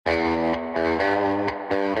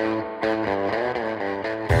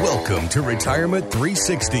Welcome to Retirement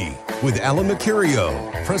 360 with Alan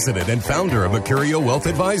Mercurio, president and founder of Mercurio Wealth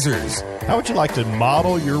Advisors. How would you like to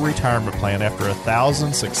model your retirement plan after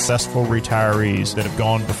 1,000 successful retirees that have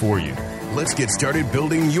gone before you? Let's get started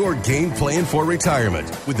building your game plan for retirement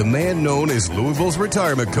with the man known as Louisville's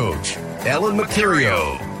retirement coach, Alan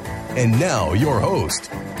Mercurio. And now your host,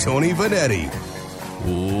 Tony Vanetti.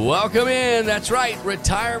 Welcome in. That's right.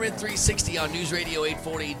 Retirement 360 on News Radio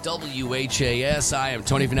 840 WHAS. I am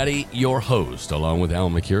Tony Vanetti, your host, along with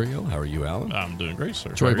Alan Mercurio. How are you, Alan? I'm doing great, sir.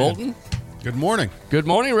 Troy Bolton. Good morning. Good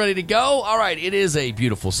morning. Ready to go? All right. It is a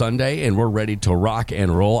beautiful Sunday, and we're ready to rock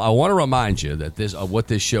and roll. I want to remind you that what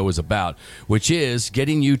this show is about, which is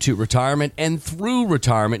getting you to retirement and through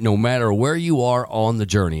retirement, no matter where you are on the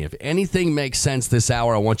journey. If anything makes sense this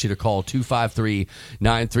hour, I want you to call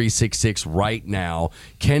 253-9366 right now.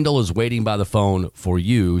 Kendall is waiting by the phone for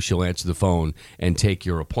you. She'll answer the phone and take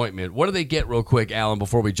your appointment. What do they get real quick, Alan,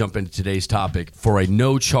 before we jump into today's topic for a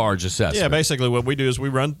no-charge assessment? Yeah, basically what we do is we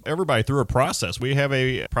run everybody through a process. We have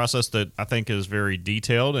a process that I think is very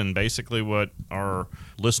detailed, and basically what our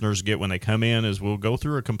listeners get when they come in is we'll go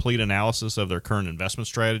through a complete analysis of their current investment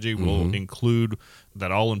strategy. We'll include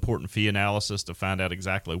that all-important fee analysis to find out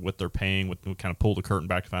exactly what they're paying. We'll kind of pull the curtain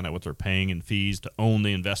back to find out what they're paying in fees to own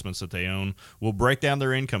the investments that they own. We'll break down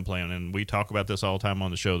their income plan, and we talk about this all the time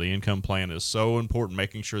on the show. The income plan is so important,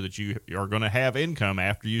 making sure that you are going to have income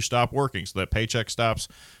after you stop working, so that paycheck stops.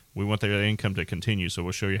 We want their income to continue, so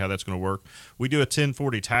we'll show you how that's going to work. We do a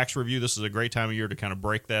 1040 tax review. This is a great time of year to kind of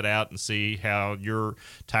break that out and see how your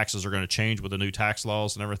taxes are going to change with the new tax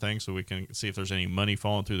laws and everything, so we can see if there's any money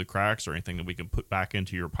falling through the cracks or anything that we can put back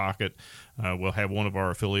into your pocket. We'll have one of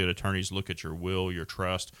our affiliate attorneys look at your will, your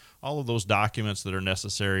trust, all of those documents that are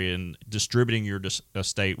necessary in distributing your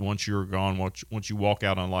estate once you're gone, once you walk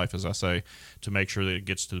out on life, as I say, to make sure that it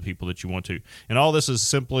gets to the people that you want to. And all this is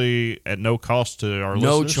simply at no cost to our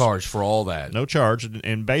listeners. No charge for all that. No charge.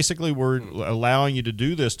 And basically we're allowing you to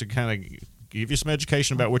do this to kind of give you some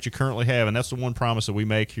education about what you currently have. And that's the one promise that we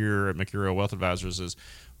make here at Mercurio Wealth Advisors is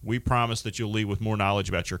we promise that you'll leave with more knowledge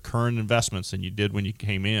about your current investments than you did when you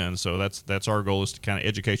came in. So that's our goal, is to kind of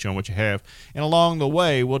educate you on what you have. And along the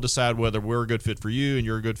way, we'll decide whether we're a good fit for you and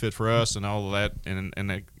you're a good fit for us and all of that. And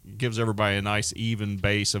it gives everybody a nice, even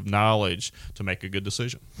base of knowledge to make a good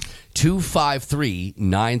decision.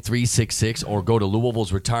 253-9366 or go to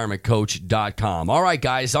Louisville'sRetirementCoach.com. All right,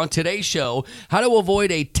 guys, on today's show, how to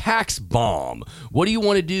avoid a tax bomb. What do you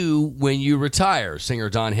want to do when you retire? Singer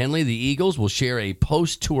Don Henley, the Eagles, will share a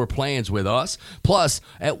post-tour plans with us. Plus,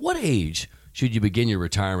 at what age should you begin your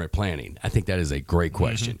retirement planning? I think that is a great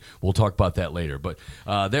question. We'll talk about that later. But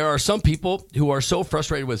there are some people who are so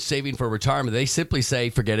frustrated with saving for retirement, they simply say,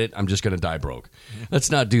 forget it, I'm just going to die broke. Let's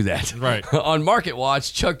not do that. Right. On Market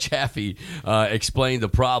Watch, Chuck Chaffee explained the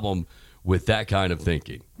problem with that kind of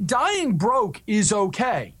thinking. Dying broke is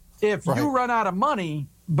okay. If you run out of money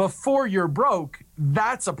before you're broke,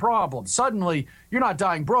 that's a problem. Suddenly, you're not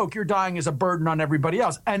dying broke, you're dying as a burden on everybody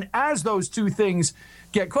else. And as those two things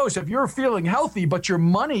get close, if you're feeling healthy but your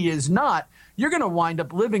money is not, you're going to wind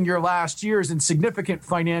up living your last years in significant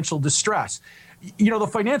financial distress. You know, the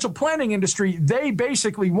financial planning industry, they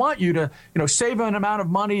basically want you to, save an amount of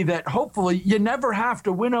money that hopefully you never have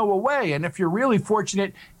to winnow away. And if you're really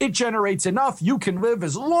fortunate, it generates enough you can live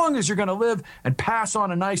as long as you're going to live and pass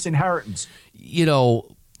on a nice inheritance. You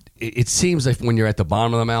know, it seems like when you're at the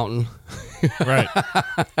bottom of the mountain, Right.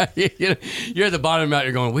 You're at the bottom of the mountain,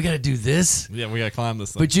 you're going, we got to do this. Yeah, we got to climb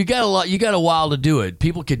this thing. But you got a while to do it.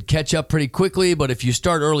 People could catch up pretty quickly, but if you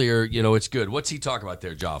start earlier, it's good. What's he talking about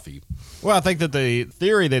there, Jaffe? Well, I think that the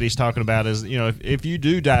theory that he's talking about is, if you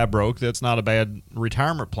do die broke, that's not a bad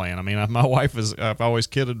retirement plan. I mean, my wife I've always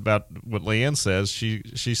kidded about what Leanne says. She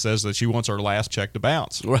says that she wants our last check to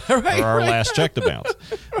bounce. Right, or our last check to bounce.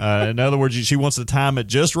 In other words, she wants to time it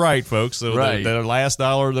just right, folks, so that our last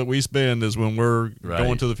dollar that we spend is when we're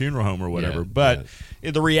going to the funeral home or whatever. Yeah, but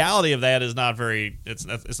the reality of that is not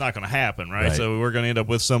it's not going to happen, right? So we're going to end up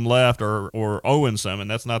with some left or owing some, and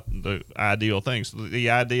that's not the ideal thing. So the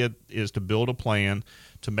idea is to build a plan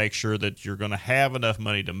to make sure that you're going to have enough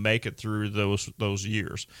money to make it through those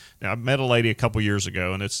years. Now, I met a lady a couple years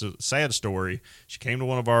ago, and it's a sad story. She came to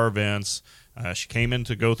one of our events. She came in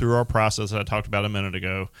to go through our process that I talked about a minute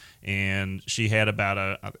ago, and she had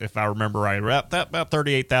if I remember right, about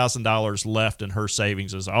 $38,000 left in her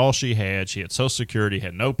savings is all she had. She had Social Security,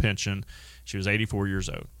 had no pension. She was 84 years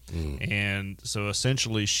old. And so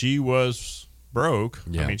essentially she was broke.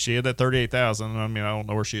 I mean, she had that $38,000. I mean, I don't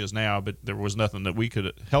know where she is now, but there was nothing that we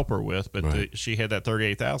could help her with. But she had that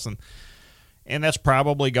 $38,000. And that's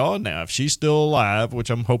probably gone now. If she's still alive, which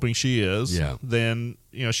I'm hoping she is, Yeah. then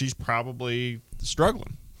she's probably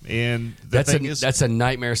struggling. And that's a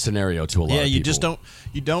nightmare scenario to a lot of people. Yeah,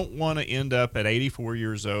 you don't want to end up at 84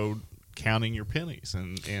 years old counting your pennies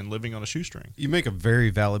and living on a shoestring. You make a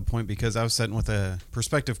very valid point, because I was sitting with a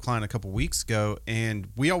prospective client a couple weeks ago, and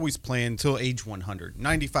we always plan till age 100,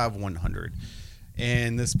 95, 100.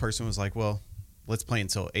 And this person was like, well, let's plan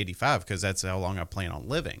until 85 because that's how long I plan on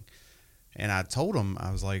living. And I told him,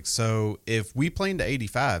 I was like, so if we plan to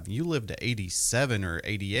 85, you live to 87 or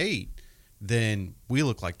 88, then we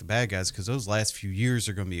look like the bad guys, because those last few years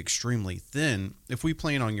are going to be extremely thin if we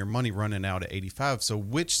plan on your money running out at 85. So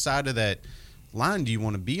which side of that line do you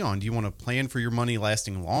want to be on? Do you want to plan for your money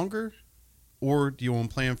lasting longer, or do you want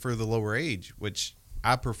to plan for the lower age, which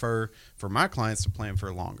I prefer for my clients to plan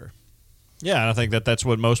for longer? Yeah, and I think that's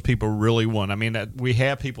what most people really want. I mean, we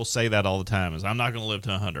have people say that all the time, is I'm not going to live to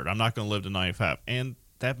 100. I'm not going to live to 95. And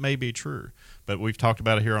that may be true. But we've talked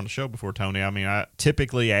about it here on the show before, Tony. I mean, I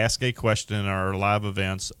typically ask a question in our live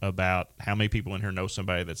events about how many people in here know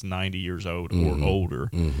somebody that's 90 years old or older,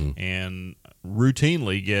 and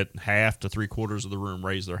routinely get half to 3/4 of the room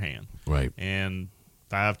raise their hand. Right. And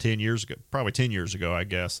 10 years ago, probably 10 years ago, I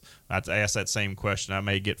guess, I'd ask that same question. I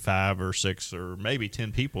may get 5 or 6 or maybe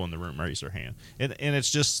 10 people in the room raise their hand. And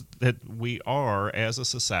it's just that we are, as a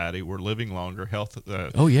society, we're living longer.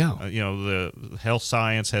 The health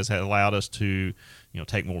science has allowed us to,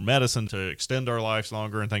 take more medicine to extend our lives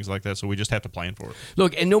longer and things like that. So we just have to plan for it.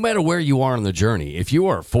 Look, and no matter where you are on the journey, if you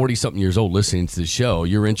are 40-something years old listening to the show,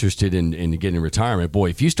 you're interested in getting retirement. Boy,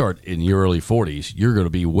 if you start in your early 40s, you're going to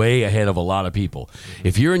be way ahead of a lot of people.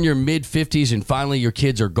 If you're in your mid-50s and finally your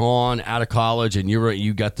kids are gone out of college and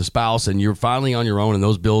you got the spouse and you're finally on your own and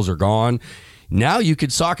those bills are gone, now you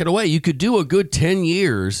could sock it away. You could do a good 10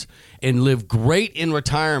 years and live great in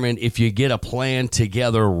retirement if you get a plan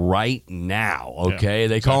together right now, okay?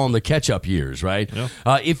 They call them the catch-up years, right? Yeah.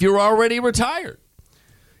 If you're already retired.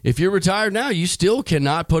 If you're retired now, you still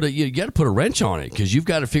cannot you got to put a wrench on it, because you've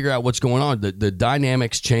got to figure out what's going on. The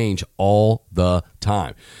dynamics change all the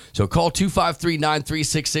time. So call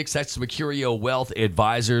 253-9366. That's Mercurio Wealth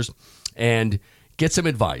Advisors, and get some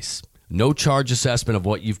advice. No charge assessment of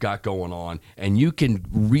what you've got going on, and you can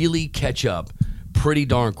really catch up pretty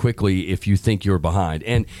darn quickly if you think you're behind.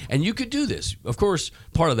 And you could do this. Of course,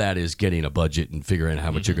 part of that is getting a budget and figuring out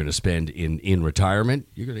how much you're going to spend in retirement.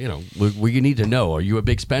 You're going to, you need to know, are you a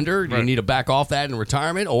big spender? Do you need to back off that in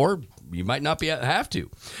retirement, or you might not have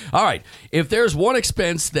to? All right. If there's one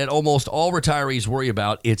expense that almost all retirees worry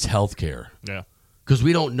about, it's health care. Yeah. Because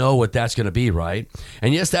we don't know what that's going to be, right?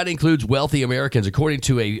 And yes, that includes wealthy Americans. According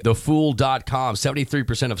to thefool.com,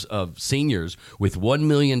 73% of seniors with $1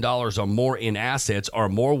 million or more in assets are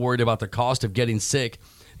more worried about the cost of getting sick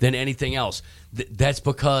than anything else. That's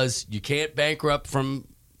because you can't bankrupt from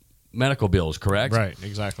medical bills, correct? Right,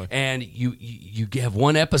 exactly. And you have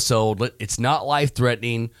one episode, it's not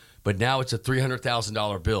life-threatening, but now it's a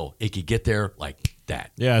 $300,000 bill. It could get there like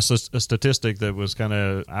that. Yeah, it's a statistic that was kind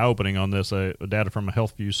of eye-opening on this. Data from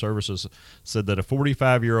HealthView Services said that a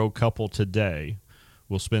 45-year-old couple today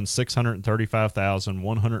will spend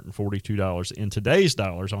 $635,142 in today's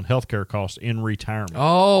dollars on healthcare costs in retirement.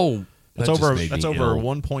 Oh, that's over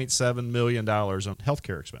 $1.7 million on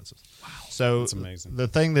healthcare expenses. Wow, so that's amazing. The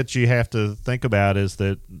thing that you have to think about is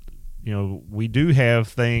that we do have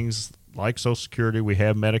things like Social Security, we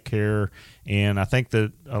have Medicare, and I think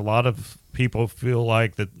that a lot of people feel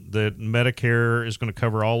like that Medicare is going to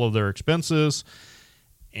cover all of their expenses,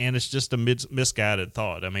 and it's just a misguided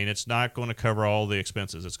thought. I mean, it's not going to cover all the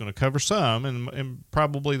expenses. It's going to cover some and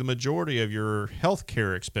probably the majority of your health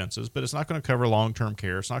care expenses, but it's not going to cover long-term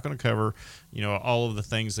care. It's not going to cover, all of the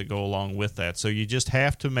things that go along with that. So you just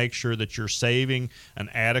have to make sure that you're saving an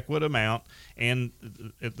adequate amount. And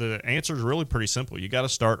the answer is really pretty simple. You got to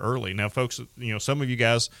start early. Now, folks, some of you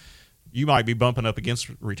guys, you might be bumping up against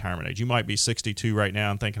retirement age. You might be 62 right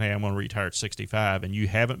now and thinking, hey, I'm going to retire at 65, and you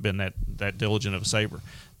haven't been that diligent of a saver.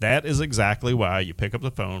 That is exactly why you pick up the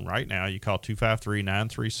phone right now. You call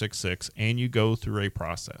 253-9366, and you go through a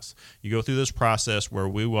process. You go through this process where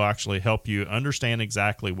we will actually help you understand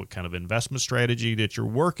exactly what kind of investment strategy that you're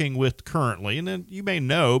working with currently. And then you may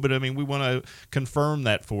know, but we want to confirm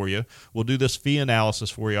that for you. We'll do this fee analysis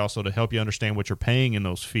for you also to help you understand what you're paying in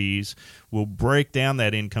those fees. We'll break down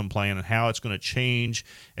that income plan and how it's going to change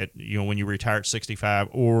when you retire at 65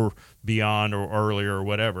 or beyond or earlier or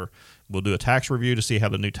whatever. We'll do a tax review to see how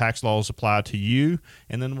the new tax laws apply to you,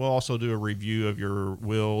 and then we'll also do a review of your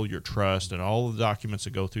will, your trust, and all of the documents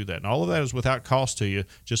that go through that. And all of that is without cost to you,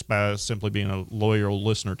 just by simply being a loyal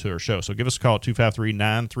listener to our show. So give us a call at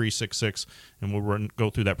 253-9366, and we'll go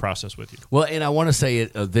through that process with you. Well, and I want to say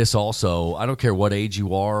this also. I don't care what age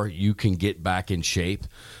you are, you can get back in shape.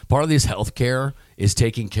 Part of this health care is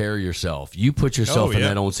taking care of yourself. You put yourself in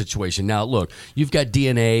that own situation. Now, look, you've got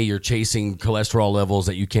DNA. You're chasing cholesterol levels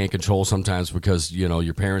that you can't control sometimes because,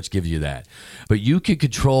 your parents give you that. But you can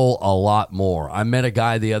control a lot more. I met a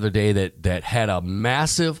guy the other day that had a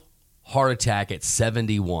massive heart attack at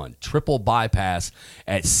 71, triple bypass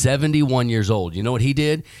at 71 years old. You know what he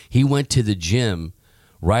did? He went to the gym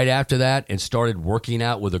right after that and started working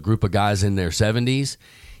out with a group of guys in their 70s.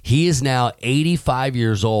 He is now 85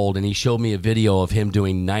 years old, and he showed me a video of him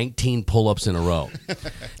doing 19 pull-ups in a row.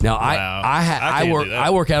 Now, Wow. I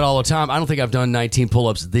work out all the time. I don't think I've done 19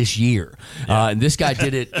 pull-ups this year. And this guy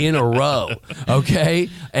did it in a row, okay,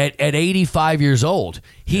 at 85 years old.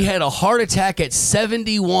 He had a heart attack at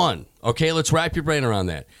 71. Okay, let's wrap your brain around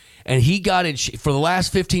that. And he got in for the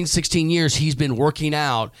last 15, 16 years, he's been working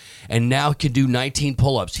out and now can do 19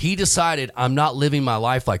 pull-ups. He decided, I'm not living my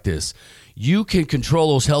life like this. You can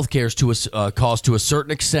control those health cares costs to a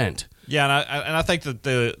certain extent. Yeah, and I think that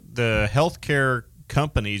the healthcare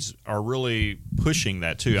companies are really pushing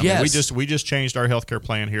that too. I mean, we just changed our healthcare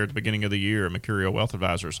plan here at the beginning of the year at Mercurio Wealth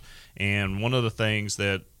Advisors, and one of the things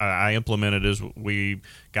that I implemented is we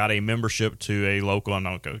got a membership to a local. I'm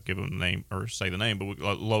not going to give them the name or say the name, but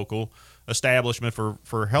a local establishment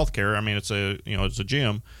for healthcare. I mean, it's a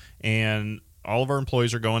gym, and all of our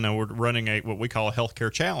employees are going, and we're running what we call a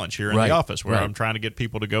healthcare challenge here in the office, where I'm trying to get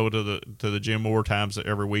people to go to the gym more times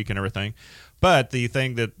every week and everything. But the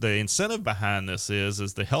thing that the incentive behind this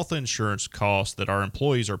is the health insurance costs that our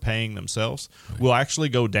employees are paying themselves will actually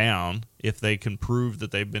go down if they can prove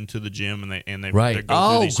that they've been to the gym and they go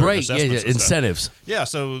through these certain assessments and incentives. Stuff. Yeah,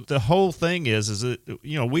 so the whole thing is that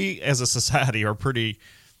we as a society are pretty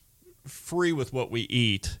free with what we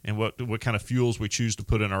eat and what kind of fuels we choose to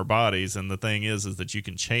put in our bodies, and the thing is that you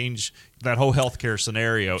can change that whole healthcare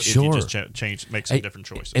scenario if you just make some different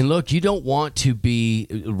choices. And look, you don't want to be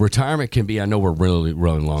retirement can be. I know we're really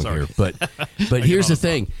running long here, but here's the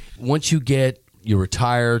thing: once you're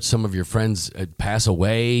retired, some of your friends pass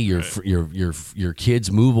away, your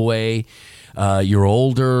kids move away. You're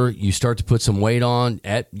older, you start to put some weight on,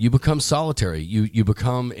 you become solitary. You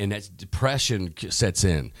become, and that depression sets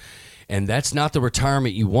in. And that's not the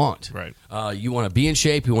retirement you want. Right. You want to be in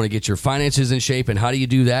shape. You want to get your finances in shape. And how do you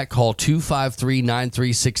do that? Call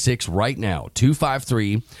 253-9366 right now.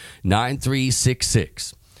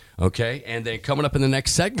 253-9366. Okay? And then coming up in the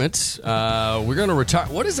next segment, we're going to retire.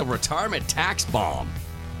 What is a retirement tax bomb?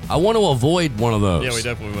 I want to avoid one of those. Yeah, we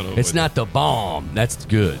definitely want to avoid It's not the bomb. That's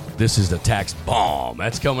good. This is the tax bomb.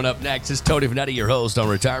 That's coming up next. It's Tony Vanetti, your host on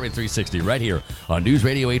Retirement 360, right here on News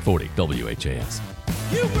Radio 840 WHAS.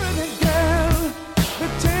 You pretty girl,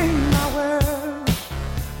 take my word.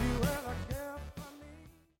 You ever care for me?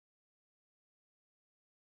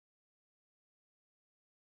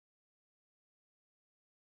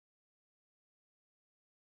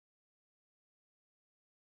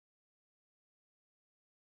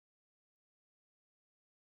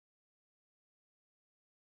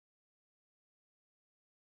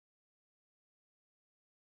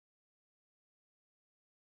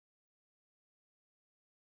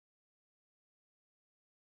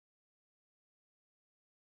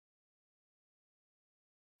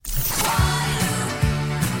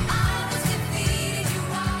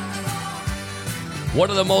 One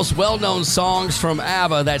of the most well-known songs from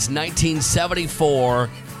ABBA, that's 1974.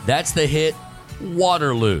 That's the hit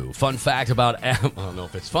Waterloo. Fun fact about ABBA. I don't know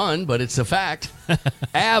if it's fun, but it's a fact.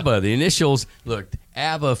 ABBA, the initials. Look,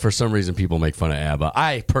 ABBA, for some reason, people make fun of ABBA.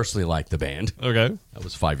 I personally like the band. Okay. I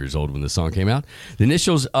was 5 years old when the song came out. The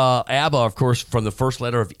initials, ABBA, of course, from the first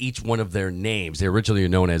letter of each one of their names. They originally were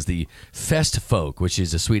known as the Festfolk, which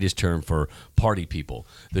is a Swedish term for party people.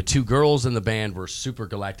 The two girls in the band were super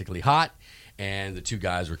galactically hot, and the two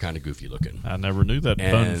guys were kind of goofy looking. I never knew that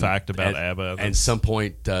fun fact about ABBA. At some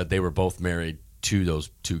point, they were both married to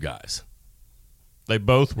those two guys. They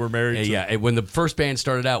both were married? Yeah. When the first band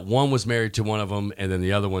started out, one was married to one of them, and then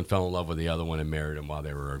the other one fell in love with the other one and married him while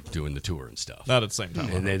they were doing the tour and stuff. Not at the same time.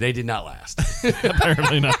 And they did not last.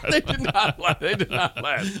 Apparently not. They did not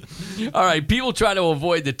last. All right, people try to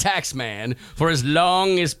avoid the tax man for as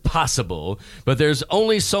long as possible, but there's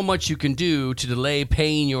only so much you can do to delay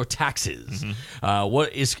paying your taxes.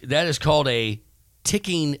 Mm-hmm. That is called a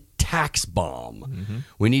ticking tax bomb.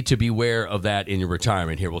 We need to beware of that in your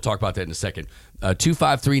retirement here. We'll talk about that in a second.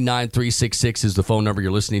 253-9366 is the phone number.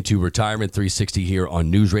 You're listening to Retirement 360 here on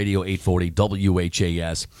News Radio 840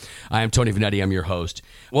 WHAS. I am Tony Vanetti. I'm your host.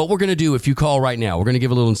 What we're going to do, if you call right now, we're going to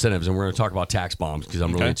give a little incentives, and we're going to talk about tax bombs because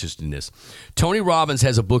I'm really interested in this. Tony Robbins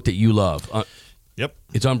has a book that you love. Yep.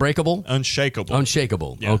 It's Unbreakable? Unshakable.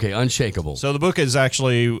 Unshakable. Yeah. Okay, Unshakable. So the book is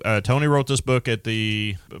actually Tony wrote this book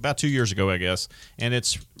about 2 years ago, I guess, and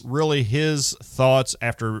it's really his thoughts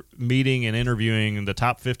after meeting and interviewing the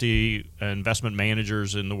top 50 investment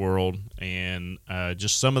managers in the world, and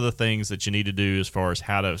just some of the things that you need to do as far as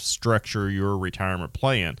how to structure your retirement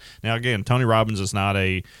plan. Now, again, Tony Robbins is not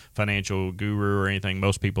a financial guru or anything.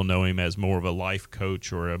 Most people know him as more of a life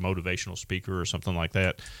coach or a motivational speaker or something like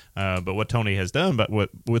that. But what Tony has done,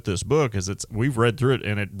 with this book is we've read through it,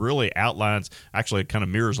 and it really outlines, actually it kind of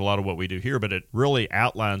mirrors a lot of what we do here, but it really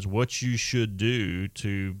outlines what you should do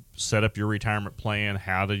to set up your retirement plan,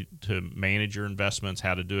 how to manage your investments,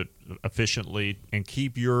 how to do it efficiently, and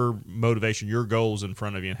keep your motivation, your goals in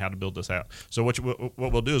front of you, and how to build this out. So what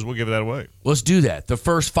we'll do is we'll give that away. Let's do that. The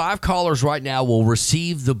first 5 callers right now will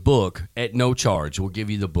receive the book at no charge. We'll give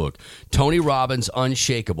you the book. Tony Robbins,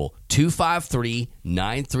 Unshakable,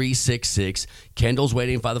 253-9366. Kendall's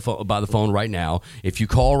waiting by the phone right now. If you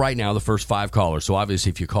call right now, the first 5 callers. So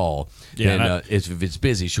obviously, if you call, then if it's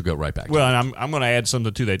busy, she'll go right back. Well, and I'm going to add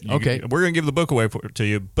something to that. Okay. We're going to give the book away to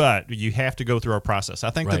you, but you have to go through our process. I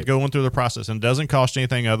think that Right. going through the process, and it doesn't cost you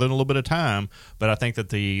anything other than a little bit of time, but I think that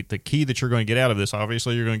the key that you're going to get out of this,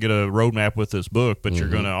 obviously you're going to get a roadmap with this book, but you're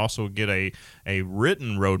going to also get a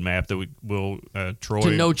written roadmap that will Troy, It's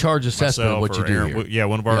a no-charge assessment of myself, what you or do Aaron, here.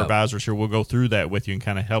 one of our Yeah. advisors here will go through that with you and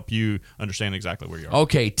kind of help you understand exactly where you are.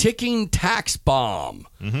 Okay, ticking tax bomb.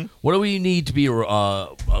 What do we need to be?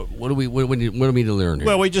 What do we need to learn here?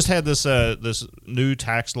 Well, we just had this new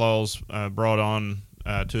tax laws brought on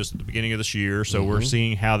to us at the beginning of this year, so we're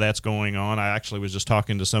seeing how that's going on. I actually was just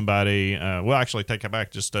talking to somebody. Take it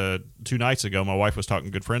back. Just 2 nights ago, my wife was talking to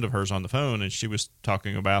a good friend of hers on the phone, and she was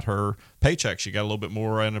talking about her paycheck. She got a little bit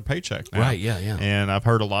more in her paycheck now. Right, yeah. And I've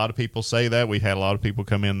heard a lot of people say that. We've had a lot of people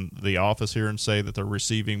come in the office here and say that they're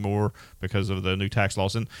receiving more because of the new tax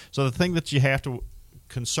laws. And so the thing that you have to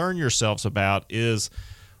concern yourselves about is,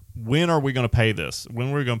 when are we going to pay this?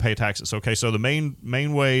 When are we going to pay taxes? Okay, so the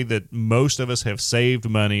main way that most of us have saved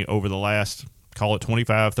money over the last, call it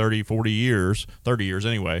 25, 30, 40 years, 30 years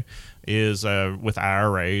anyway, is with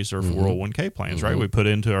IRAs or 401k plans, right? We put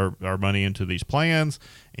into our money into these plans,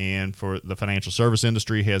 and for the financial service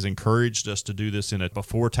industry has encouraged us to do this in a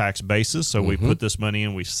before-tax basis. So we put this money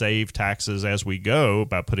in, we save taxes as we go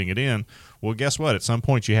by putting it in. Well, guess what? At some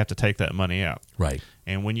point, you have to take that money out. right.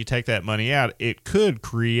 And when you take that money out, it could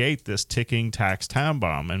create this ticking tax time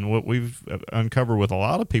bomb. And what we've uncovered with a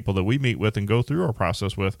lot of people that we meet with and go through our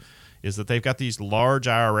process with is that they've got these large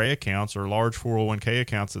IRA accounts or large 401k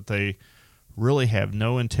accounts that they really have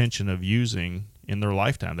no intention of using in their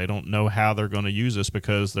lifetime. They don't know how they're going to use this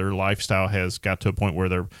because their lifestyle has got to a point where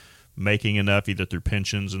they're making enough either through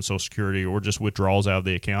pensions and Social Security or just withdrawals out of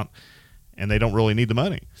the account, and they don't really need the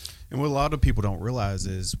money. And what a lot of people don't realize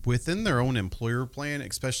is within their own employer plan,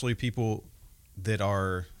 especially people that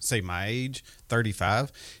are, say, my age, 35,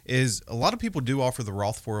 is a lot of people do offer the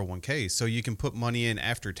Roth 401k. So you can put money in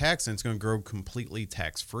after tax and it's going to grow completely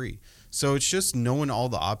tax-free. So it's just knowing all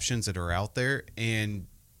the options that are out there and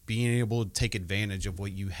being able to take advantage of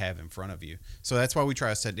what you have in front of you. So that's why we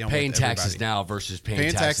try to set down Paying with taxes everybody. now versus paying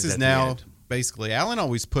Paying taxes at the now, end. basically. Alan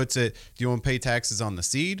always puts it, do you want to pay taxes on the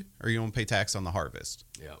seed or you want to pay tax on the harvest?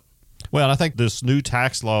 Yeah. Well, I think this new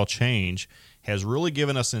tax law change has really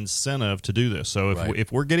given us incentive to do this. So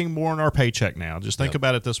if we're getting more in our paycheck now, just think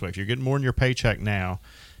about it this way. If you're getting more in your paycheck now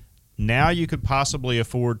you could possibly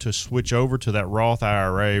afford to switch over to that Roth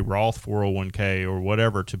IRA, Roth 401k, or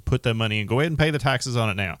whatever to put that money in. Go ahead and pay the taxes on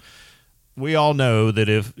it now. We all know that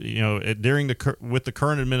if, with the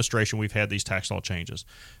current administration, we've had these tax law changes.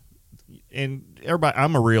 And everybody,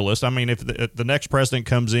 I'm a realist. I mean, if the next president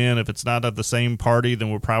comes in, if it's not of the same party,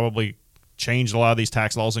 then we'll probably change a lot of these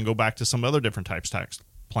tax laws and go back to some other different types of tax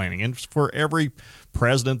planning. And for every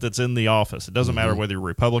president that's in the office, it doesn't matter whether you're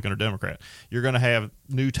Republican or Democrat, you're going to have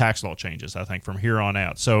new tax law changes, I think, from here on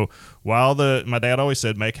out. So while my dad always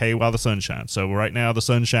said, make hay while the sun shines. So right now the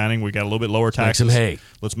sun's shining. We got a little bit lower taxes. Make some hay.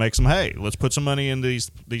 Let's make some hay. Let's put some money in these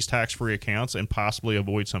tax-free accounts and possibly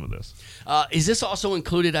avoid some of this. Is this also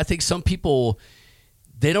included? I think some people,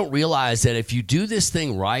 they don't realize that if you do this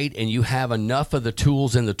thing right and you have enough of the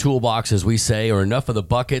tools in the toolbox, as we say, or enough of the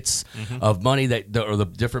buckets of money or the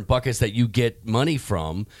different buckets that you get money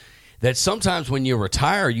from, that sometimes when you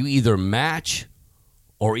retire, you either match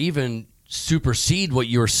or even supersede what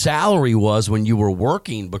your salary was when you were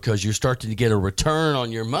working, because you're starting to get a return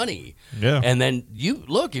on your money. Yeah. And then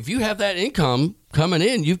if you have that income coming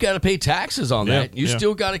in, you've got to pay taxes on that. You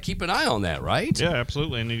still got to keep an eye on that, right? Yeah,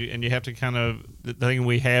 absolutely. And you have to kind of, the thing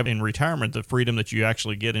we have in retirement, the freedom that you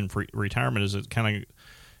actually get in retirement is it kind of,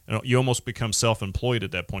 you almost become self-employed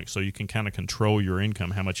at that point, so you can kind of control your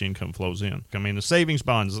income, how much income flows in. I mean, the savings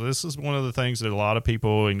bonds, this is one of the things that a lot of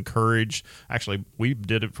people encourage. Actually, we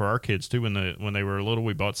did it for our kids, too. When they were little,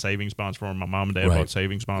 we bought savings bonds for them. My mom and dad bought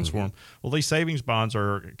savings bonds for them. Well, these savings bonds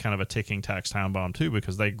are kind of a ticking tax time bomb, too,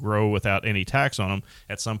 because they grow without any tax on them.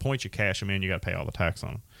 At some point, you cash them in, you got to pay all the tax on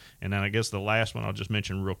them. And then I guess the last one I'll just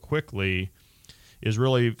mention real quickly is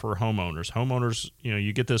really for homeowners. Homeowners,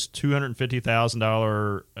 you get this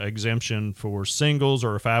 $250,000 exemption for singles,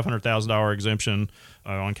 or a $500,000 exemption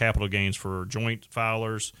on capital gains for joint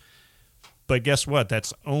filers. But guess what?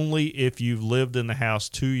 That's only if you've lived in the house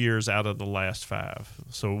 2 years out of the last 5.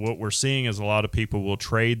 So what we're seeing is a lot of people will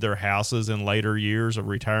trade their houses in later years of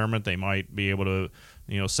retirement. They might be able to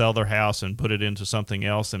sell their house and put it into something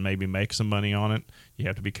else and maybe make some money on it. You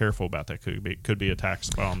have to be careful about that. Could be a tax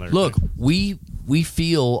bomb there. Look, we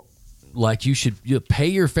feel like you should pay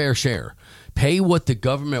your fair share. Pay what the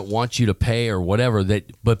government wants you to pay or whatever,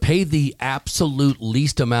 but pay the absolute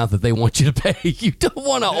least amount that they want you to pay. You don't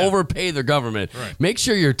want to overpay the government. Right. Make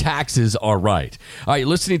sure your taxes are right. All right, you're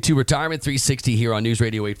listening to Retirement 360 here on News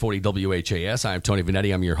Radio 840 WHAS. I'm Tony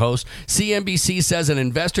Vanetti. I'm your host. CNBC says an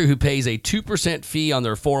investor who pays a 2% fee on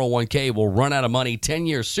their 401k will run out of money 10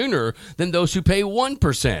 years sooner than those who pay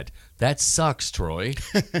 1%. That sucks, Troy.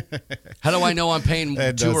 How do I know I'm paying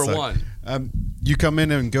 2 or 1? You come in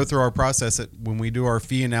and go through our process. When we do our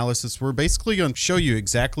fee analysis, we're basically going to show you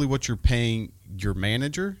exactly what you're paying your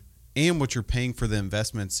manager and what you're paying for the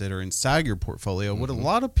investments that are inside your portfolio. What a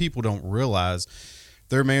lot of people don't realize,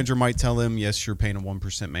 their manager might tell them, yes, you're paying a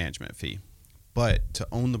 1% management fee. But to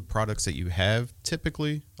own the products that you have,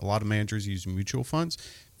 typically, a lot of managers use mutual funds.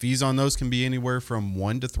 Fees on those can be anywhere from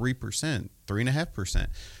 1% to 3%, 3.5%.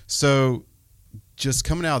 So just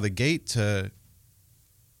coming out of the gate to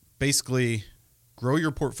basically grow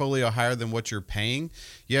your portfolio higher than what you're paying,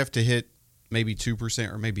 you have to hit maybe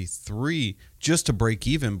 2% or maybe 3% just to break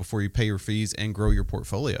even before you pay your fees and grow your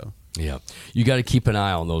portfolio. Yeah, you got to keep an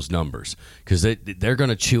eye on those numbers, because they're going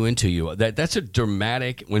to chew into you. That's a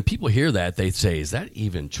dramatic. When people hear that, they say, "Is that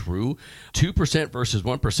even true?" 2% versus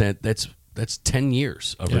 1%. That's 10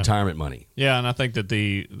 years of retirement money. Yeah, and I think that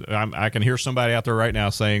I can hear somebody out there right now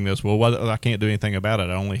saying this, well, I can't do anything about it.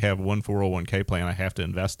 I only have one 401k plan. I have to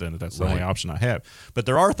invest in it. That's the only option I have. But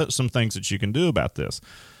there are some things that you can do about this.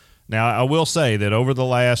 Now, I will say that over the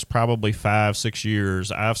last probably 5-6 years,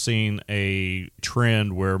 I've seen a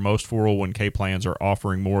trend where most 401k plans are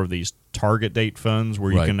offering more of these target date funds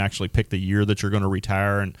where you can actually pick the year that you're going to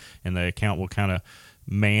retire, and the account will kind of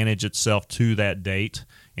manage itself to that date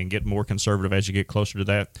and get more conservative as you get closer to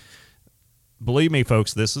that. Believe me,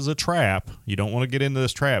 folks, this is a trap. You don't want to get into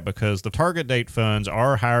this trap, because the target date funds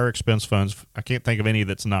are higher expense funds. I can't think of any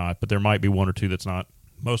that's not, but there might be 1 or 2 that's not.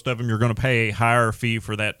 Most of them, you're going to pay a higher fee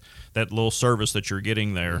for that little service that you're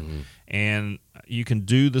getting there. Mm-hmm. And you can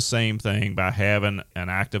do the same thing by having an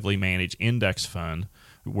actively managed index fund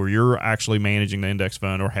where you're actually managing the index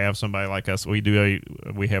fund, or have somebody like us. We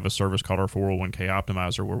have a service called our 401k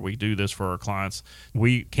Optimizer where we do this for our clients.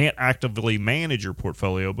 We can't actively manage your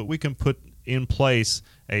portfolio, but we can put in place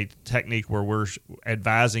a technique where we're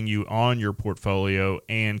advising you on your portfolio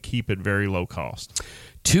and keep it very low cost.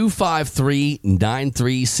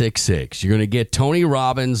 253-9366. You're going to get Tony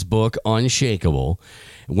Robbins' book, Unshakable.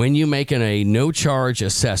 When you make a no-charge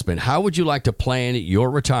assessment, how would you like to plan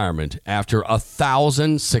your retirement after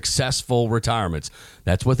 1,000 successful retirements?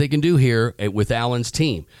 That's what they can do here with Alan's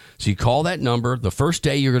team. So you call that number. The first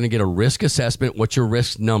day, you're going to get a risk assessment. What's your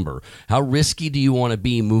risk number? How risky do you want to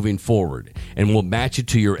be moving forward? And we'll match it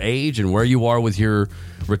to your age and where you are with your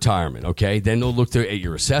retirement, okay? Then they'll look at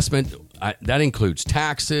your assessment. That includes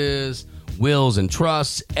taxes, wills and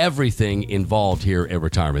trusts, everything involved here at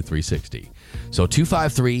Retirement 360. So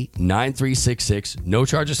 253-9366, no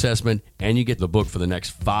charge assessment, and you get the book for the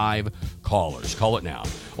next 5 callers. Call it now.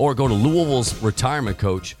 Or go to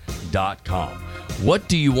Louisville'sRetirementCoach.com. What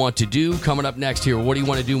do you want to do? Coming up next here, what do you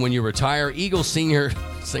want to do when you retire? Eagles singer,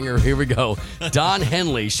 here we go. Don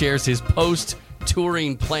Henley shares his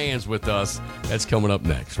post-touring plans with us. That's coming up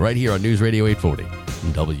next, right here on News Radio 840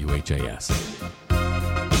 and WHAS.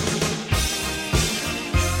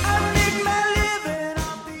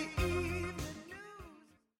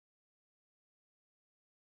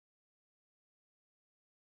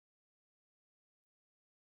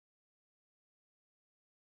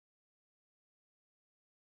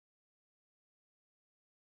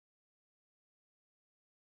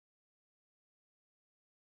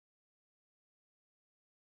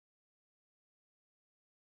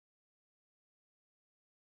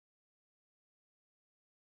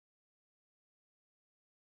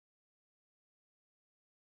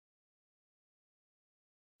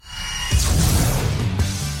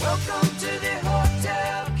 Welcome to the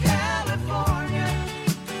Hotel California.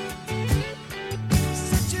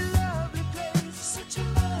 Such a lovely place, such a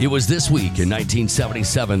lovely It was this week in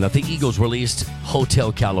 1977 that the Eagles released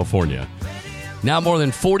Hotel California. Now, more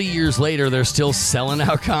than 40 years later, they're still selling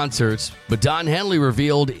out concerts, but Don Henley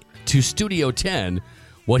revealed to Studio 10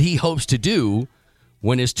 what he hopes to do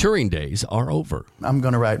when his touring days are over. I'm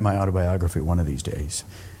going to write my autobiography one of these days.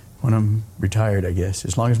 When I'm retired, I guess,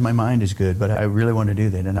 as long as my mind is good. But I really want to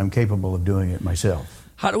do that, and I'm capable of doing it myself.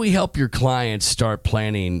 How do we help your clients start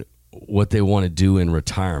planning what they want to do in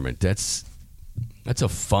retirement? That's a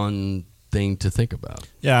fun thing to think about.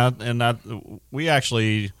 Yeah, and we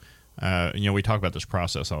actually, we talk about this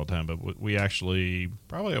process all the time, but we actually,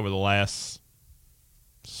 probably over the last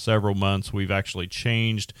several months, we've actually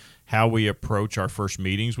changed how we approach our first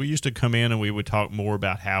meetings. We used to come in and we would talk more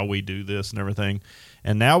about how we do this and everything.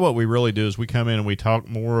 And now what we really do is we come in and we talk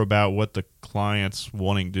more about what the clients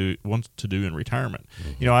wants to do in retirement.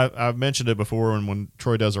 Mm-hmm. I've mentioned it before, and when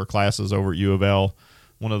Troy does our classes over at U of L,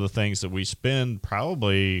 one of the things that we spend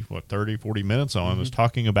probably 30, 40 minutes on is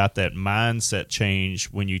talking about that mindset change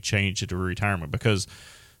when you change it to retirement. Because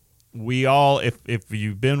we all, if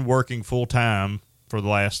you've been working full time for the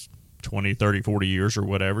last 20, 30, 40 years or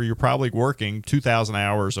whatever, you're probably working 2,000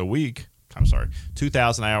 hours a week.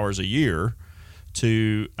 2,000 hours a year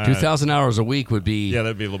to 2,000 hours a week would be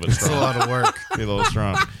that'd be a little bit strong. It's a lot of work. Be a little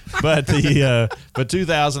strong, but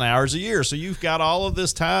 2,000 hours a year. So you've got all of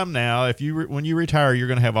this time now. When you retire, you're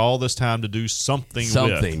going to have all this time to do something.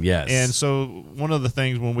 With. Yes. And so one of the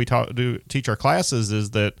things when we teach our classes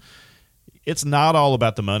is that it's not all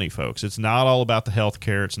about the money, folks. It's not all about the health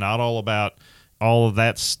care. It's not all about all of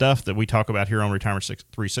that stuff that we talk about here on Retirement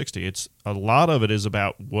 360. It's a lot of it is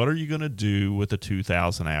about what are you going to do with the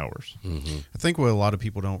 2,000 hours. I think what a lot of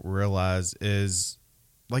people don't realize is,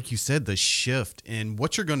 like you said, the shift in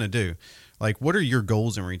what you're going to do. Like, what are your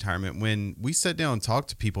goals in retirement? When we sit down and talk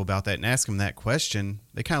to people about that and ask them that question,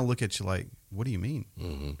 they kind of look at you like, what do you mean?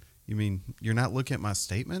 You mean you're not looking at my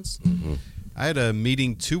statements? I had a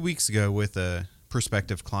meeting 2 weeks ago with a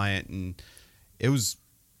prospective client, and it was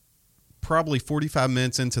probably 45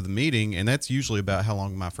 minutes into the meeting, and that's usually about how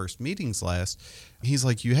long my first meetings last. He's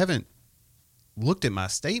like, you haven't looked at my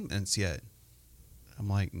statements yet. I'm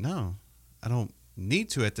like, no, I don't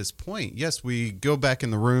need to at this point. Yes, we go back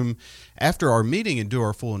in the room after our meeting and do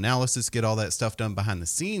our full analysis, get all that stuff done behind the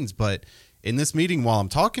scenes. But in this meeting, while I'm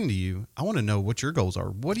talking to you, I want to know what your goals are.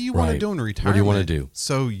 What do you want to do in retirement? What do you want to do?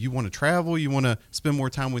 So you want to travel? You want to spend more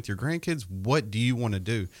time with your grandkids? What do you want to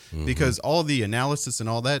do? Because all the analysis and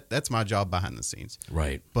all that, that's my job behind the scenes.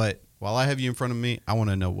 Right. But while I have you in front of me, I want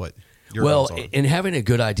to know what your well, goals are. and having a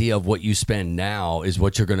good idea of what you spend now is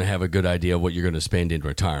what you're going to have a good idea of what you're going to spend in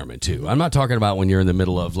retirement too. I'm not talking about when you're in the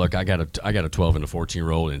middle of, look, I got a 12 and a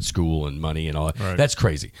 14-year-old in school and money and all that. Right. That's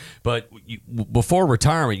crazy. But before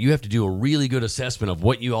retirement, you have to do a really good assessment of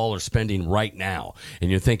what you all are spending right now.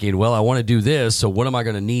 And you're thinking, well, I want to do this, so what am I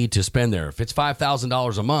going to need to spend there? If it's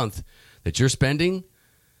 $5,000 a month that you're spending,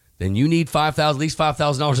 then you need at least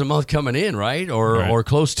 $5,000 a month coming in, right? Or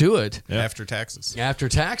close to it. After taxes. After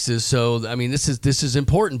taxes. So, I mean, this is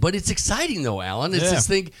important, but it's exciting though, Alan. It's this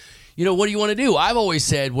thing, what do you want to do? I've always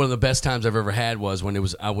said one of the best times I've ever had was when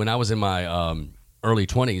I was in my early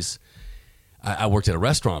 20s. I worked at a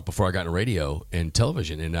restaurant before I got into radio and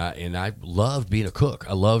television, and I loved being a cook.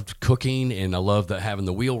 I loved cooking, and I loved having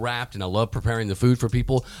the wheel wrapped, and I loved preparing the food for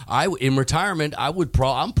people. In retirement,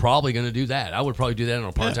 I'm probably going to do that. I would probably do that on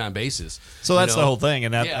a part-time basis. So that's the whole thing,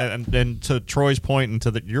 and and to Troy's point and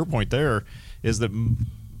to your point there is that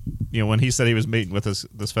when he said he was meeting with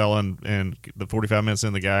this fella and the 45 minutes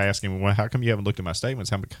in, the guy asked him, well, how come you haven't looked at my statements?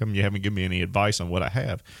 How come you haven't given me any advice on what I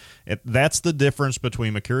have? That's the difference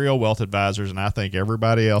between Mercurio Wealth Advisors and I think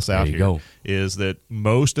everybody else out here is that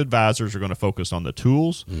most advisors are going to focus on the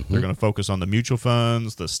tools. They're going to focus on the mutual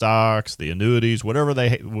funds, the stocks, the annuities,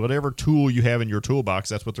 whatever tool you have in your toolbox,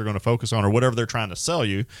 that's what they're going to focus on, or whatever they're trying to sell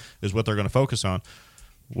you is what they're going to focus on.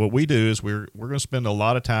 What we do is we're going to spend a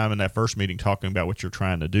lot of time in that first meeting talking about what you're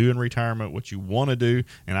trying to do in retirement, what you want to do.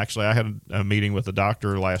 And actually, I had a meeting with a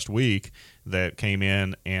doctor last week that came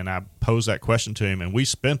in, and I posed that question to him, and we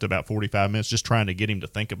spent about 45 minutes just trying to get him to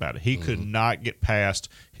think about it. He could not get past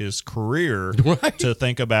his career to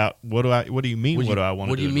think about what do you mean? What do I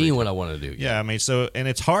want to do? What do you mean? What I want to do? Yeah, I mean, and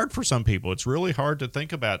it's hard for some people. It's really hard to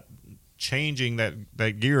think about changing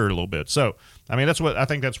that gear a little bit. So, I mean, that's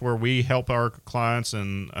where we help our clients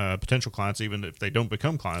and potential clients, even if they don't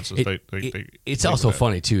become clients. It's also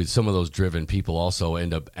funny too. Some of those driven people also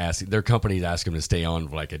end up asking their companies ask them to stay on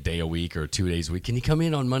for like a day a week or 2 days a week. Can you come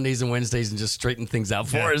in on Mondays and Wednesdays and just straighten things out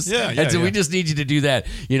for us? And so we just need you to do that.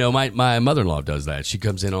 You know, my mother-in-law does that. She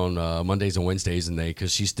comes in on Mondays and Wednesdays, and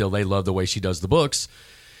because they love the way she does the books.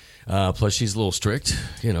 Plus, she's a little strict,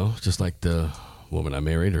 you know, just like the woman I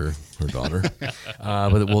married, her daughter.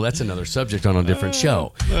 Well, that's another subject on a different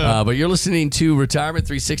show. But you're listening to Retirement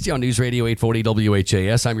 360 on News Radio 840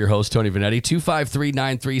 WHAS. I'm your host, Tony Vanetti,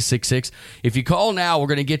 253-9366. If you call now, we're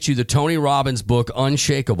going to get you the Tony Robbins book,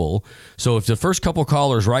 Unshakable. So if the first couple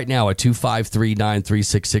callers right now at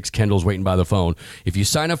 253-9366, Kendall's waiting by the phone. If you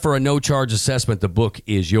sign up for a no-charge assessment, the book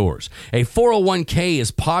is yours. A 401k is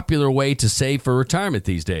a popular way to save for retirement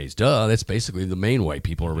these days. Duh, that's basically the main way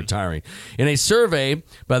people are retiring. In a survey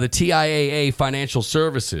by the TIAA Financial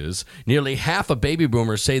Services, nearly half of baby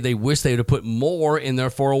boomers say they wish they would have put more in their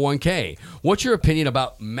 401k. What's your opinion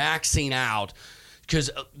about maxing out? Because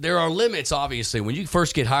there are limits, obviously. When you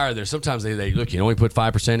first get hired, there's sometimes they look, you can only put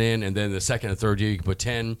 5% in, and then the second and third year you can put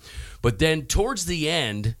 10. But then towards the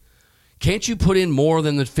end, can't you put in more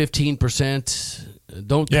than the 15%?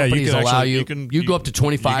 Don't companies allow you? You go up to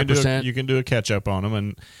 25%. You can do a catch up on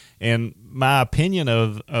them, and my opinion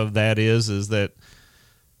of that is that,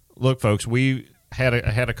 look, folks, we had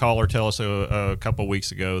a caller tell us a couple of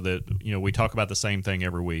weeks ago that, you know, we talk about the same thing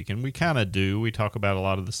every week, and we kind of do. We talk about a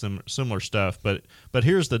lot of the similar stuff, but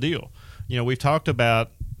here's the deal. You know, we've talked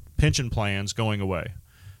about pension plans going away.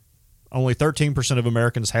 Only 13% of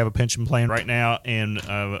Americans have a pension plan right now, and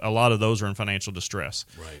a lot of those are in financial distress.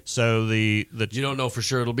 Right. So you don't know for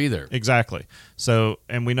sure it'll be there. Exactly. So,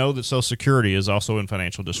 and we know that Social Security is also in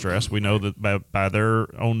financial distress. We know that by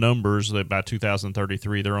their own numbers that by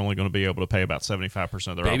 2033 they're only going to be able to pay about 75%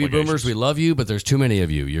 of their baby obligations. boomers, we love you, but there's too many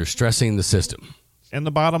of you. You're stressing the system. And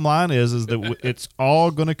the bottom line is that it's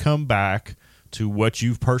all going to come back to what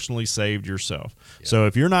you've personally saved yourself. Yeah. So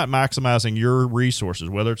if you're not maximizing your resources,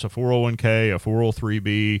 whether it's a 401k, a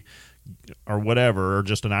 403b, or whatever, or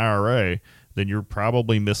just an IRA, then you're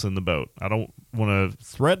probably missing the boat. I don't want to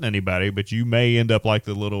threaten anybody, but you may end up like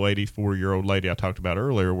the little 84-year-old lady I talked about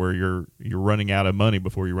earlier, where you're running out of money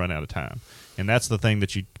before you run out of time. And that's the thing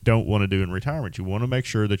that you don't want to do in retirement. You want to make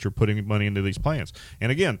sure that you're putting money into these plans.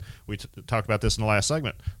 And again, we talked about this in the last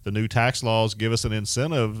segment. The new tax laws give us an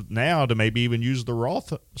incentive now to maybe even use the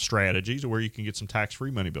Roth strategies where you can get some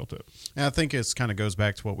tax-free money built up. And I think it kind of goes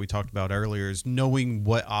back to what we talked about earlier, is knowing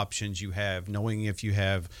what options you have, knowing if you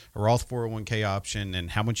have a Roth 401k option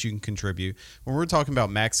and how much you can contribute. When we're talking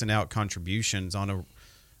about maxing out contributions on a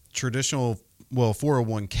traditional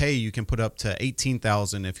 401k, you can put up to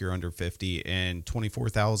 $18,000 if you're under 50 and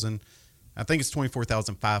 $24,000. I think it's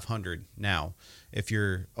 $24,500 now if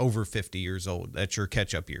you're over 50 years old. That's your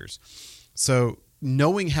catch-up years. So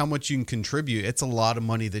knowing how much you can contribute, it's a lot of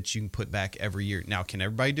money that you can put back every year. Now, can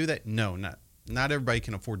everybody do that? No, not everybody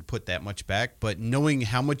can afford to put that much back, but knowing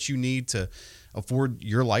how much you need to afford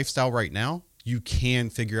your lifestyle right now, you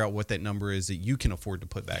can figure out what that number is that you can afford to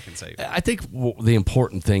put back and save. I think the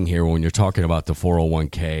important thing here when you're talking about the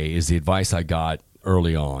 401k is the advice I got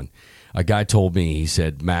early on. A guy told me, he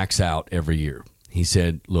said, max out every year. He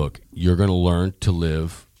said, look, you're going to learn to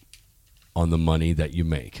live on the money that you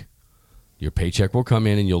make. Your paycheck will come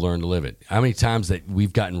in and you'll learn to live it. How many times that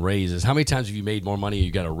we've gotten raises? How many times have you made more money,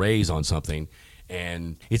 you got a raise on something,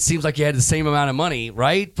 and it seems like you had the same amount of money,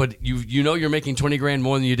 right? But you know you're making $20,000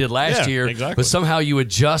 more than you did last year. Exactly. But somehow you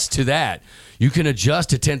adjust to that. You can adjust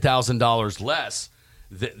to $10,000 less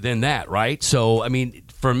than that, right? So, I mean,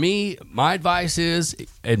 for me, my advice is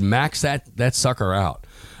max that sucker out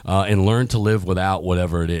and learn to live without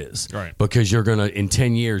whatever it is. Right. Because you're going to, in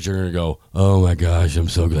 10 years, you're going to go, oh my gosh, I'm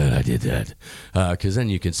so glad I did that. Because then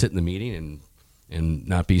you can sit in the meeting and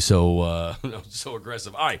not be so so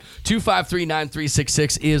aggressive. All right,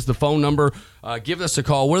 253-9366 is the phone number. Give us a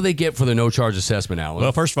call. What do they get for the no-charge assessment, Alan?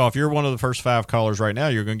 Well, first of all, if you're one of the first 5 callers right now,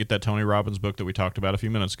 you're going to get that Tony Robbins book that we talked about a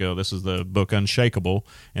few minutes ago. This is the book Unshakable.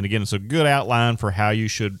 And again, it's a good outline for how you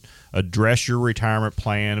should address your retirement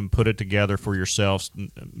plan and put it together for yourself.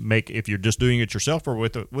 If you're just doing it yourself or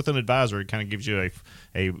with an advisor, it kind of gives you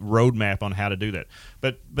a roadmap on how to do that.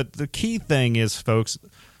 But the key thing is, folks,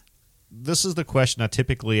 this is the question I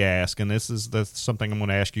typically ask, and this is something I'm going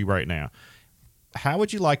to ask you right now. How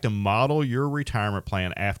would you like to model your retirement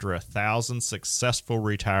plan after 1,000 successful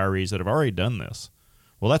retirees that have already done this?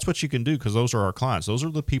 Well, that's what you can do, because those are our clients. Those are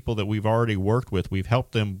the people that we've already worked with. We've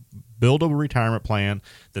helped them build a retirement plan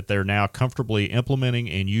that they're now comfortably implementing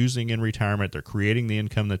and using in retirement. They're creating the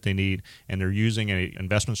income that they need, and they're using an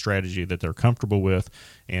investment strategy that they're comfortable with,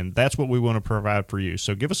 and that's what we want to provide for you.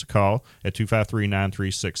 So give us a call at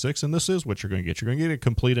 253-9366, and this is what you're going to get. You're going to get a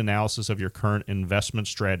complete analysis of your current investment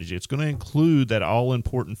strategy. It's going to include that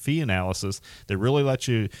all-important fee analysis that really lets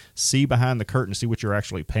you see behind the curtain, see what you're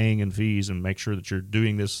actually paying in fees, and make sure that you're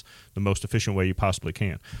doing this the most efficient way you possibly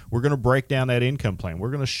can. We're going to break down that income plan. We're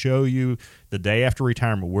going to show you the day after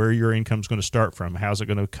retirement where your income is going to start from. How's it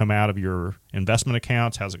going to come out of your investment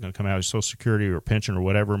accounts? How's it going to come out of your Social Security or pension or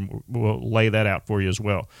whatever? We'll lay that out for you as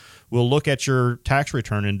well. We'll look at your tax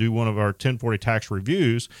return and do one of our 1040 tax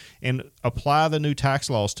reviews and apply the new tax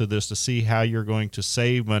laws to this to see how you're going to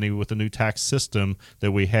save money with the new tax system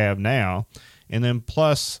that we have now. And then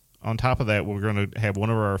plus, on top of that, we're going to have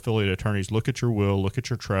one of our affiliate attorneys look at your will, look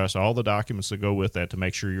at your trust, all the documents that go with that to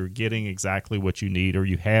make sure you're getting exactly what you need or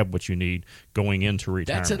you have what you need going into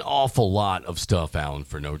retirement. That's an awful lot of stuff, Alan,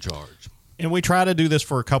 for no charge. And we try to do this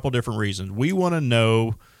for a couple different reasons. We want to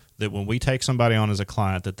know that when we take somebody on as a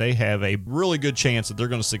client, that they have a really good chance that they're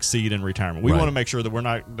going to succeed in retirement. We want to make sure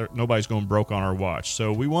that nobody's going broke on our watch.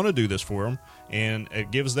 So we want to do this for them, and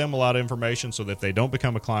it gives them a lot of information so that if they don't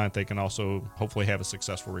become a client, they can also hopefully have a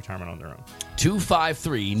successful retirement on their own.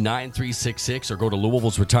 253-9366 or go to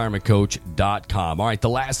Louisville'sRetirementCoach.com. All right, the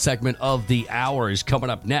last segment of the hour is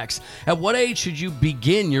coming up next. At what age should you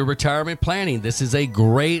begin your retirement planning? This is a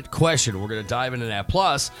great question. We're going to dive into that.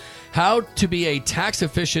 Plus, how to be a tax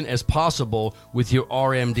efficient as possible with your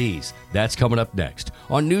RMDs. That's coming up next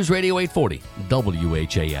on News Radio 840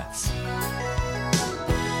 WHAS.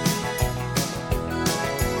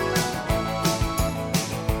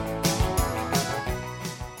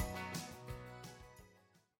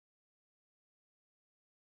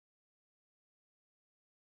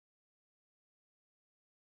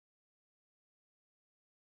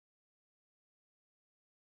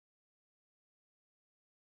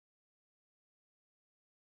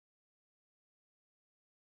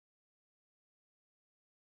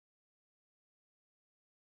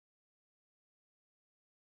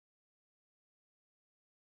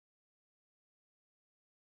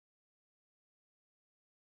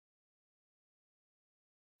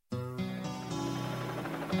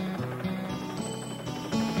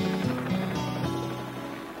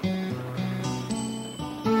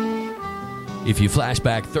 If you flash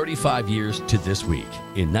back 35 years to this week,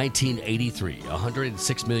 in 1983,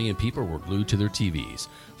 106 million people were glued to their TVs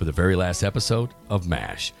for the very last episode of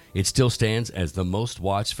MASH. It still stands as the most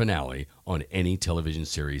watched finale on any television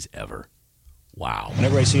series ever. Wow.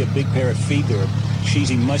 Whenever I see a big pair of feet or a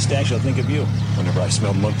cheesy mustache, I'll think of you. Whenever I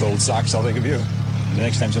smell month-old socks, I'll think of you. And the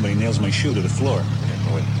next time somebody nails my shoe to the floor,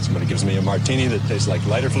 When somebody gives me a martini that tastes like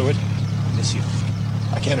lighter fluid, I miss you.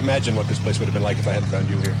 I can't imagine what this place would have been like if I hadn't found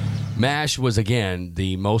you here. MASH was, again,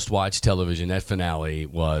 the most watched television. That finale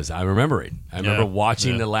was, I remember it. I remember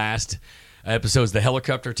watching the last episodes. The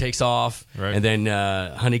helicopter takes off, and then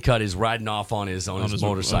Honeycutt is riding off on his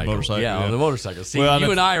motorcycle. Yeah, on the motorcycle. See, you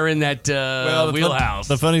and I are in that wheelhouse.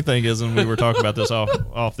 The funny thing is, and we were talking about this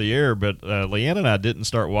off the air, but Leanne and I didn't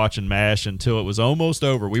start watching MASH until it was almost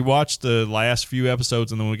over. We watched the last few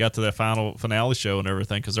episodes, and then we got to that finale show and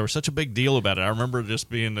everything because there was such a big deal about it. I remember just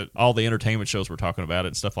being that all the entertainment shows were talking about it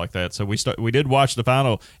and stuff like that. So we did watch the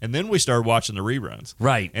final, and then we started watching the reruns.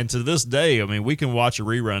 Right. And to this day, I mean, we can watch a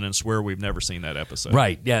rerun and swear we've never seen that episode.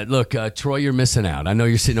 Right. Yeah. Look, Troy, you're missing out. I know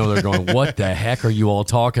you're sitting over there going, what the heck are you all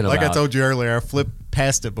talking about? Like I told you earlier, I flipped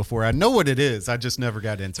past it before. I know what it is. I just never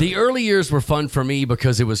got into it. The early years were fun for me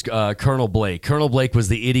because it was Colonel Blake. Colonel Blake was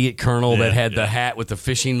the idiot colonel that had the hat with the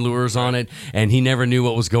fishing lures on it, and he never knew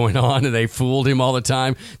what was going on, and they fooled him all the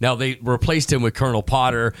time. Now, they replaced him with Colonel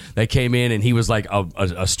Potter. They came in, and he was like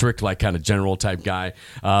a strict, like kind of general type guy.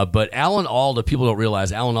 But Alan Alda, people don't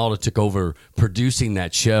realize, Alan Alda took over producing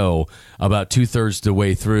that show about 2/3 the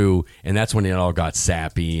way through, and that's when it all got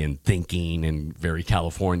sappy and thinking and very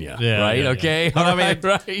California. Right? Okay? Well, I mean,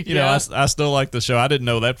 right. You know, I still like the show. I didn't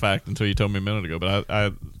know that fact until you told me a minute ago, but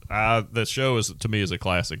that show is, to me, is a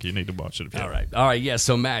classic. You need to watch it. If you all right. Yeah.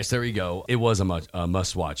 So MASH, there you go. It was a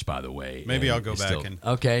must watch, by the way. Maybe I'll go back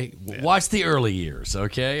watch the early years.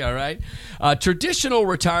 Okay. All right. Traditional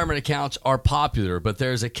retirement accounts are popular, but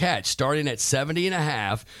there's a catch. Starting at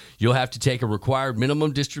 70.5, you'll have to take a required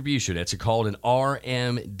minimum distribution. It's called an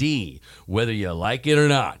RMD, whether you like it or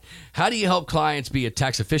not. How do you help clients be as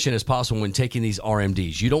tax efficient as possible when taking these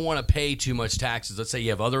RMDs? You don't want to pay too much taxes. Let's say you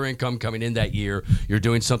have other income coming in that year. You're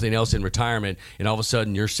doing something else in retirement, and all of a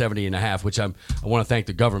sudden you're 70.5, which I want to thank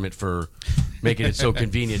the government for making it so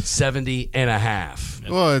convenient. 70.5.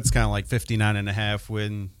 Well, it's kind of like 59.5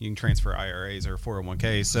 when you can transfer IRAs or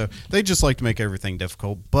 401ks. So they just like to make everything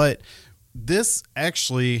difficult. But this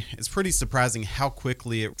actually is pretty surprising how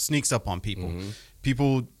quickly it sneaks up on people.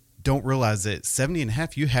 People don't realize that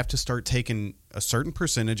 70.5, you have to start taking a certain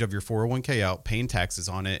percentage of your 401k out, paying taxes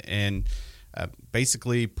on it, and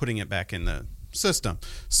basically putting it back in the system.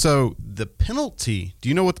 So the penalty, do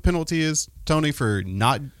you know what the penalty is, Tony, for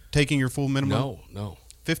not taking your full minimum? No.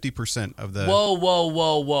 50% of the...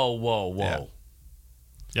 Whoa.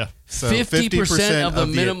 Yeah. So 50% of the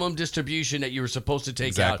minimum distribution that you were supposed to take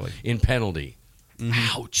Exactly. out in penalty.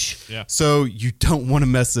 Ouch. Yeah. So you don't want to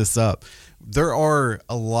mess this up. There are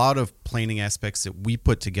a lot of planning aspects that we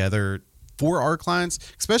put together for our clients,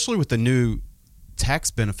 especially with the new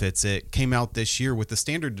tax benefits that came out this year with the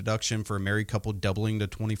standard deduction for a married couple doubling to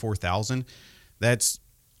 $24,000. That's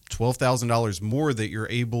 $12,000 more that you're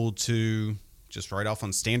able to just write off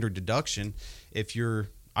on standard deduction. If your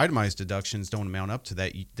itemized deductions don't amount up to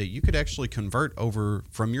that, you could actually convert over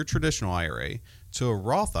from your traditional IRA to a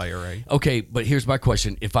Roth IRA. Okay, but here's my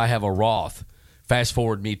question. If I have a Roth, fast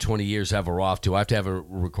forward me 20 years, have a Roth, do I have to have a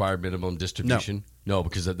required minimum distribution? No,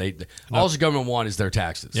 because all the government want is their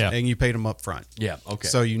taxes. Yeah. And you paid them up front. Yeah, okay.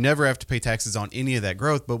 So you never have to pay taxes on any of that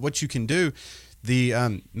growth. But what you can do,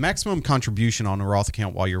 the maximum contribution on a Roth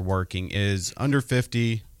account while you're working is under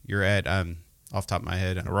 50. You're at, off the top of my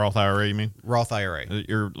head, A Roth IRA, you mean? Roth IRA.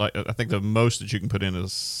 You're like, I think the most that you can put in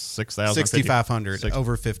is 6,000. 6,500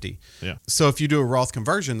 over 50. Yeah. So if you do a Roth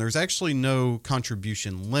conversion, there's actually no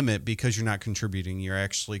contribution limit because you're not contributing. You're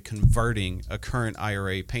actually converting a current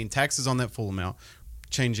IRA, paying taxes on that full amount,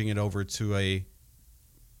 changing it over to a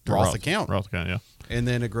Roth account. Roth account, yeah. And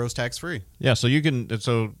then it grows tax free. Yeah, so you can.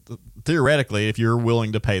 So theoretically, if you're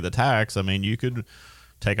willing to pay the tax, I mean, you could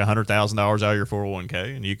take $100,000 out of your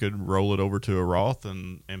 401k and you could roll it over to a Roth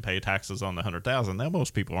and pay taxes on the $100,000. Now,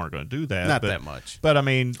 most people aren't going to do that. Not that much. But I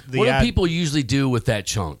mean, what do people usually do with that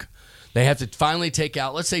chunk? They have to finally take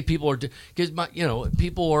out. Let's say people are, because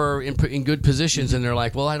people are in good positions and they're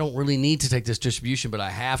like, well, I don't really need to take this distribution, but I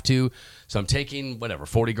have to, so I'm taking whatever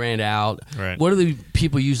 $40,000 out. Right. What do the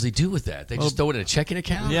people usually do with that? They just throw it in a checking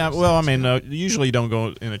account. Yeah, well, I mean, usually you don't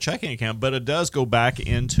go in a checking account, but it does go back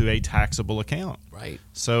into a taxable account. Right.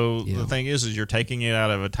 So the thing is you're taking it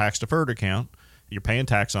out of a tax deferred account. You're paying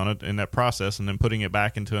tax on it in that process, and then putting it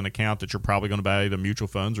back into an account that you're probably going to buy either mutual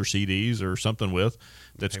funds or CDs or something with.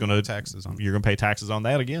 That's going to taxes on. You're going to pay taxes on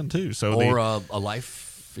that again too. So or a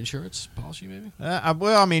life insurance policy, maybe.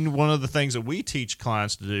 Well, I mean, one of the things that we teach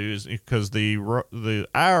clients to do is because the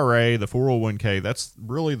IRA, the 401k, that's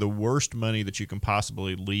really the worst money that you can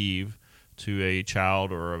possibly leave to a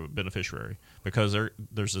child or a beneficiary, because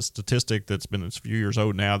there's a statistic that's been a few years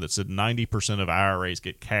old now that said 90% of IRAs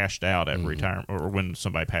get cashed out at retirement or when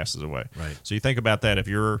somebody passes away. Right. So you think about that. If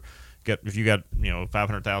you got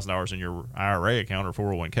 $500,000 in your IRA account or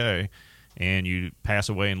 401k, and you pass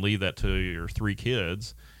away and leave that to your 3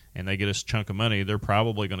 kids, and they get a chunk of money, they're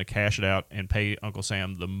probably going to cash it out and pay Uncle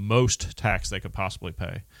Sam the most tax they could possibly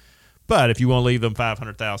pay. But if you want to leave them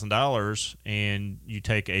 $500,000 and you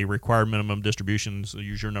take a required minimum distribution, so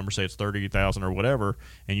use your number, say it's $30,000 or whatever,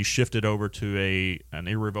 and you shift it over to an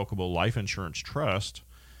irrevocable life insurance trust,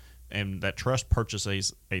 and that trust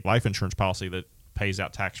purchases a life insurance policy that pays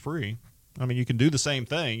out tax free. I mean, you can do the same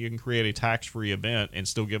thing. You can create a tax free event and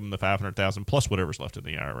still give them the $500,000 plus whatever's left in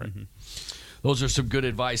the IRA. Mm-hmm. Those are some good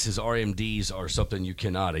advice. RMDs are something you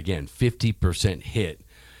cannot. Again, 50% hit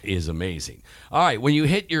is amazing. All right, when you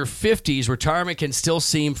hit your 50s, retirement can still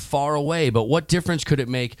seem far away, but what difference could it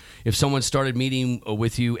make if someone started meeting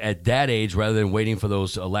with you at that age rather than waiting for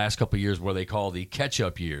those last couple of years where they call the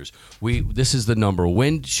catch-up years? This is the number.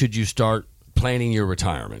 When should you start planning your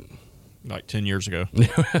retirement? Like 10 years ago.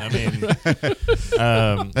 I mean,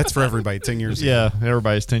 that's for everybody. 10 years ago. Yeah,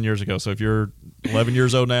 everybody's 10 years ago. So if you're 11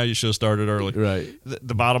 years old now, you should have started early. Right.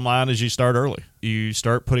 The bottom line is you start early. You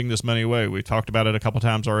start putting this money away. We've talked about it a couple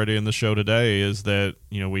times already in the show today, is that,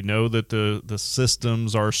 we know that the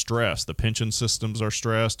systems are stressed. The pension systems are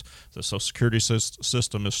stressed. The Social Security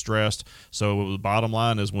system is stressed. So the bottom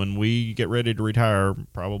line is when we get ready to retire,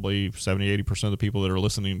 probably 70, 80% of the people that are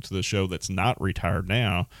listening to the show that's not retired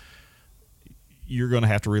now, you're going to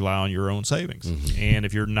have to rely on your own savings. Mm-hmm. And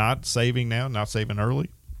if you're not saving now, not saving early,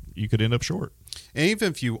 you could end up short. And even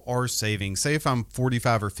if you are saving, say if I'm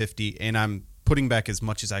 45 or 50 and I'm putting back as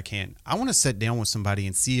much as I can, I want to sit down with somebody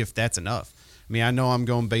and see if that's enough. I mean, I know I'm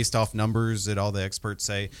going based off numbers that all the experts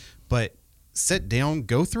say, but sit down,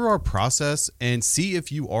 go through our process and see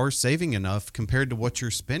if you are saving enough compared to what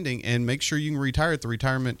you're spending, and make sure you can retire at the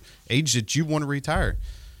retirement age that you want to retire.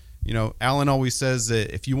 Alan always says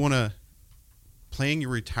that if you want to plan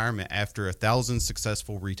your retirement after 1,000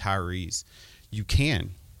 successful retirees, you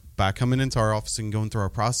can by coming into our office and going through our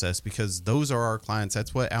process, because those are our clients.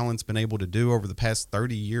 That's what Alan's been able to do over the past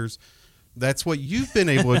 30 years. That's what you've been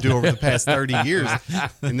able to do over the past 30 years.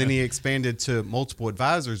 And then he expanded to multiple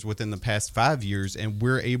advisors within the past 5 years, and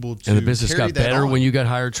we're able to. And the business got better when you got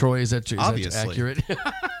hired, Troy? Is that Obviously. accurate?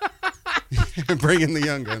 Bring in the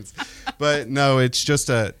young guns. But no, it's just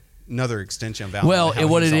another extension of Alan. Well, and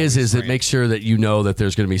what it is it makes sure that you know that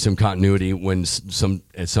there's going to be some continuity when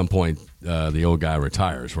at some point the old guy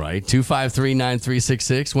retires, right?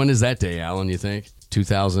 253-9366. When is that day, Alan, you think?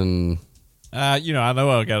 2000. I know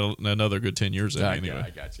I got another good 10 years in anyway. I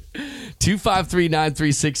got you.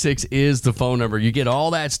 253-9366 is the phone number. You get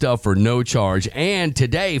all that stuff for no charge. And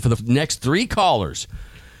today, for the next 3 callers,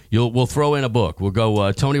 we'll throw in a book. We'll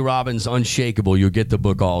go Tony Robbins' Unshakable. You'll get the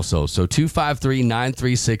book also. So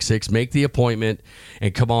 253-9366. Make the appointment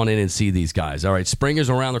and come on in and see these guys. All right, spring is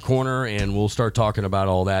around the corner, and we'll start talking about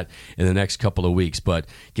all that in the next couple of weeks. But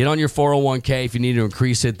get on your 401k. If you need to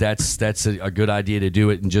increase it, that's a good idea to do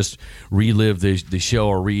it and just relive the show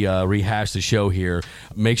or rehash the show here.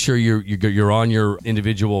 Make sure you're on your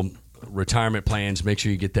individual retirement plans. Make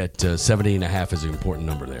sure you get that 70.5 is an important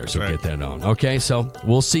number there. So get that on. Okay, so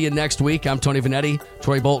we'll see you next week. I'm Tony Vanetti,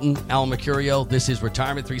 Troy Bolton, Alan Mercurio. This is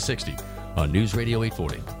Retirement 360 on News Radio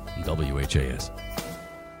 840 and WHAS.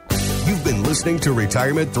 You've been listening to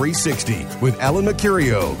Retirement 360 with Alan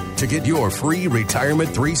Mercurio. To get your free Retirement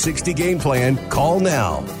 360 game plan, call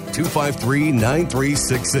now.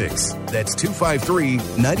 253-9366. That's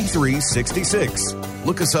 253-9366.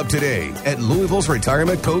 Look us up today at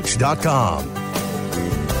Louisville'sRetirementCoach.com.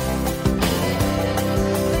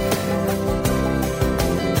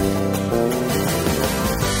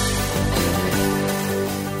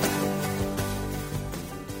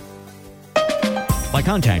 By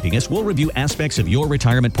contacting us, we'll review aspects of your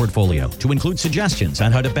retirement portfolio to include suggestions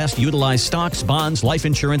on how to best utilize stocks, bonds, life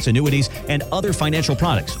insurance, annuities, and other financial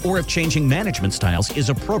products, or if changing management styles is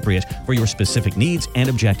appropriate for your specific needs and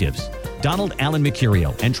objectives. Donald Allen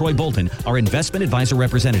Mercurio and Troy Bolton are investment advisor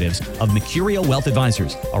representatives of Mercurio Wealth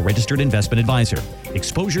Advisors, a registered investment advisor.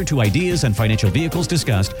 Exposure to ideas and financial vehicles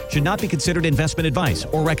discussed should not be considered investment advice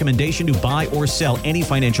or recommendation to buy or sell any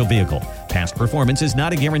financial vehicle. Past performance is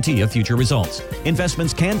not a guarantee of future results.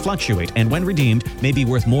 Investments can fluctuate and when redeemed may be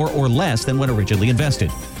worth more or less than when originally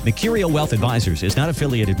invested. Mercurio Wealth Advisors is not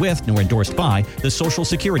affiliated with nor endorsed by the Social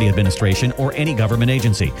Security Administration or any government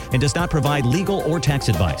agency and does not provide legal or tax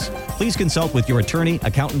advice. Please consult with your attorney,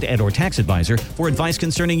 accountant, and/or tax advisor for advice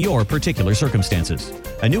concerning your particular circumstances.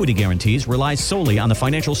 Annuity guarantees rely solely on the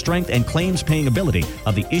financial strength and claims paying ability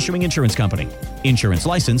of the issuing insurance company. Insurance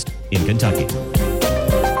licensed in Kentucky.